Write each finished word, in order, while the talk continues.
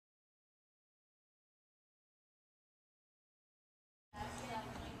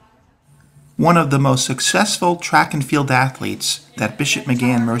One of the most successful track and field athletes that Bishop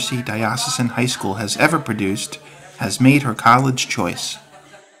McGann-Mercy Diocesan High School has ever produced has made her college choice.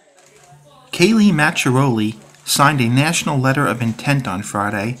 Kayleigh Macchirole signed a national letter of intent on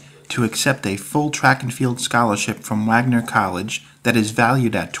Friday to accept a full track and field scholarship from Wagner College that is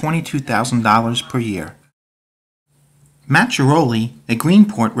valued at $22,000 per year. Macchirole, a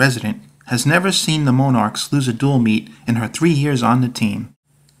Greenport resident, has never seen the Monarchs lose a dual meet in her 3 years on the team.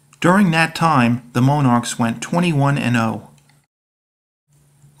 During that time, the Monarchs went 21-0.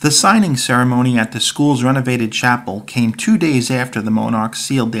 The signing ceremony at the school's renovated chapel came 2 days after the Monarchs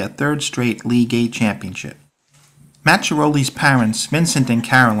sealed their third straight League A championship. Macchirole's parents, Vincent and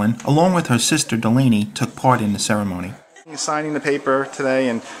Carolyn, along with her sister Delaney, took part in the ceremony. Signing the paper today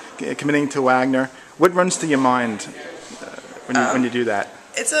and committing to Wagner, what runs through your mind when you do that?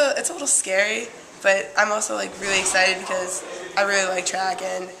 It's a little scary, but I'm also really excited because I really like track,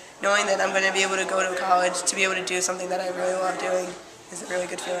 and knowing that I'm going to be able to go to college to be able to do something that I really love doing is a really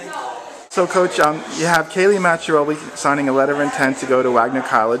good feeling. So, Coach, you have Kayleigh Macchirole signing a letter of intent to go to Wagner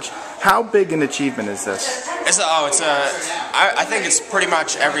College. How big an achievement is this? I think it's pretty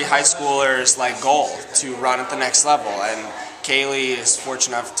much every high schooler's goal to run at the next level, and Kayleigh is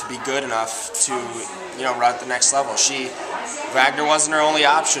fortunate enough to be good enough to run at the next level. Wagner wasn't her only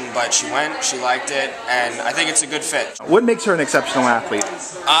option, but she went, she liked it, and I think it's a good fit. What makes her an exceptional athlete?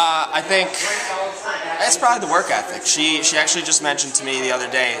 I think it's probably the work ethic. She actually just mentioned to me the other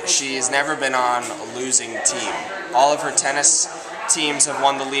day she's never been on a losing team. All of her tennis teams have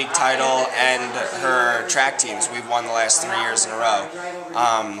won the league title, and her track teams, we've won the last 3 years in a row.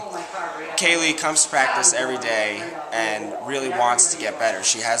 Kayleigh comes to practice every day and really wants to get better.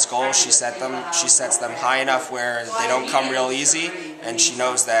 She has goals, she sets them high enough where they don't come real easy, and she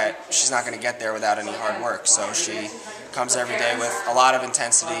knows that she's not going to get there without any hard work. So she comes every day with a lot of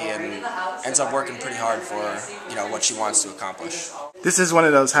intensity and ends up working pretty hard for what she wants to accomplish. This is one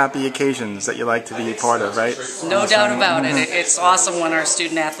of those happy occasions that you like to be a part of, right? No doubt about it. It's awesome when our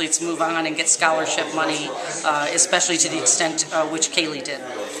student athletes move on and get scholarship money, especially to the extent which Kayleigh did.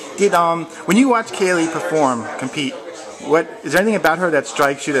 When you watch Kayleigh compete, is there anything about her that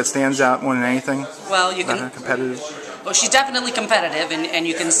strikes you that stands out more than anything? Well, Well, she's definitely competitive, and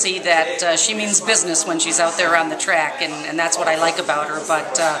you can see that she means business when she's out there on the track, and that's what I like about her.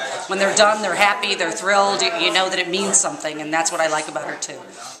 But when they're done, they're happy, they're thrilled, you know that it means something, and that's what I like about her too.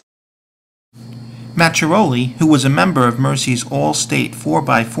 Macchirole, who was a member of Mercy's All-State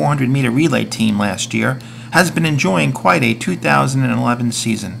 4x400 meter relay team last year, has been enjoying quite a 2011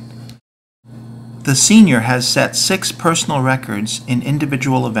 season. The senior has set 6 personal records in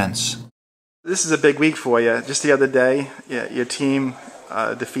individual events. This is a big week for you. Just the other day, your team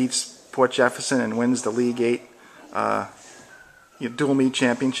defeats Port Jefferson and wins the League 8 dual meet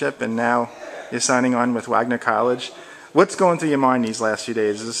championship, and now you're signing on with Wagner College. What's going through your mind these last few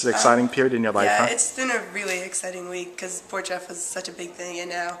days? Is this an exciting period in your life? Yeah, huh? It's been a really exciting week because Port Jeff was such a big thing, and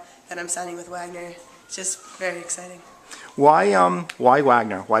now that I'm signing with Wagner, it's just very exciting. Why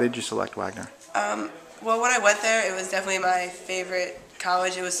Wagner? Why did you select Wagner? Well, when I went there, it was definitely my favorite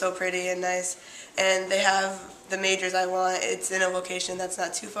college. It was so pretty and nice, and they have the majors I want. It's in a location that's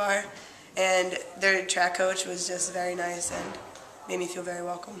not too far, and their track coach was just very nice and made me feel very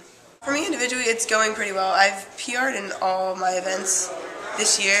welcome. For me individually, it's going pretty well. I've PR'd in all my events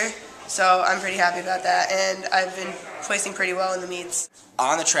this year, so I'm pretty happy about that, and I've been placing pretty well in the meets.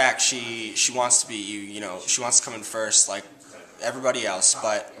 On the track, she wants to be she wants to come in first like everybody else,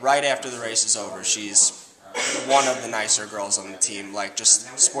 but right after the race is over, she's one of the nicer girls on the team,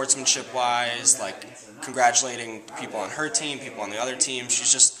 just sportsmanship-wise, congratulating people on her team, people on the other team.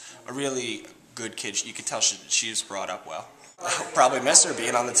 She's just a really good kid. You can tell she was brought up well. I'll probably miss her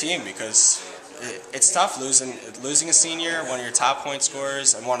being on the team because it's tough losing a senior, one of your top point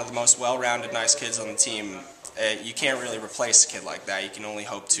scorers, and one of the most well-rounded, nice kids on the team. You can't really replace a kid like that. You can only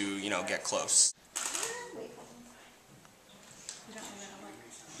hope to, get close.